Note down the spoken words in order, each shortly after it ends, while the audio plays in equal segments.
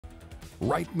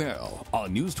right now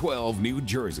on News 12 New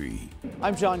Jersey.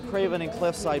 I'm John Craven in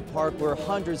Cliffside Park, where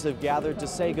hundreds have gathered to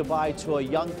say goodbye to a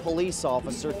young police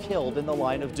officer killed in the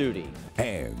line of duty.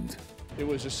 And it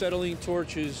was acetylene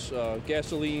torches,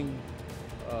 gasoline,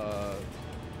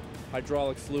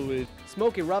 hydraulic fluid.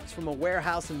 Smoke erupts from a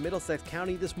warehouse in Middlesex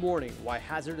County this morning. Why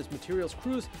hazardous materials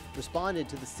crews responded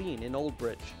to the scene in Old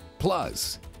Bridge.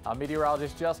 plus, I'm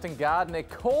meteorologist Justin Godnick.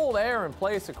 Cold air in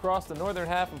place across the northern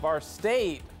half of our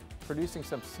state, producing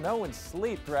some snow and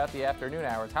sleet throughout the afternoon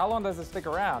hours. How long does it stick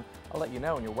around? I'll let you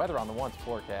know in your Weather on the Ones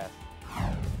forecast.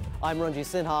 I'm Ranji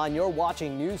Sinha, and you're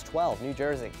watching News 12 New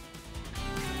Jersey.